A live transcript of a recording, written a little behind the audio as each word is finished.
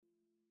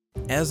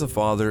As a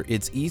father,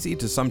 it's easy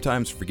to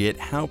sometimes forget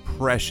how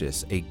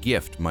precious a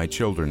gift my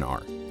children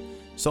are.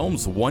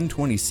 Psalms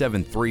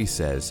 127:3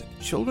 says,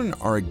 "Children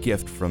are a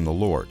gift from the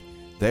Lord.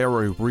 They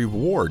are a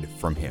reward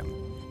from Him."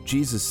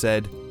 Jesus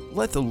said,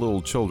 "Let the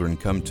little children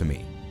come to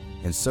me,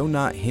 and so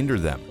not hinder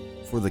them,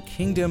 for the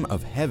kingdom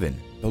of heaven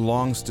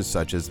belongs to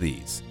such as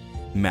these."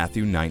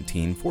 Matthew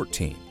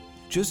 19:14.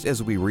 Just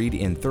as we read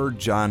in 3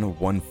 John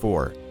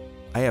 1:4,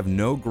 "I have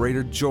no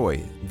greater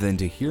joy than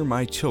to hear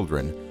my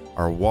children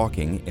are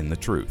walking in the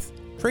truth."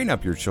 Train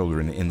up your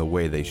children in the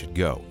way they should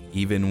go.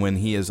 Even when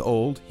he is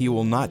old, he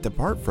will not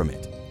depart from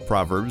it.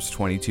 Proverbs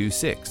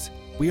 22:6.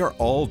 We are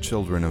all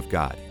children of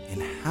God,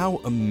 and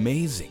how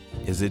amazing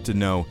is it to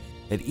know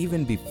that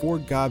even before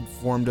God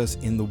formed us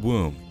in the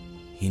womb,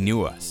 He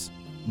knew us.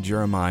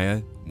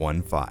 Jeremiah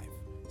 1:5.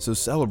 So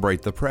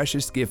celebrate the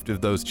precious gift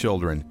of those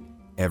children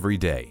every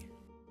day.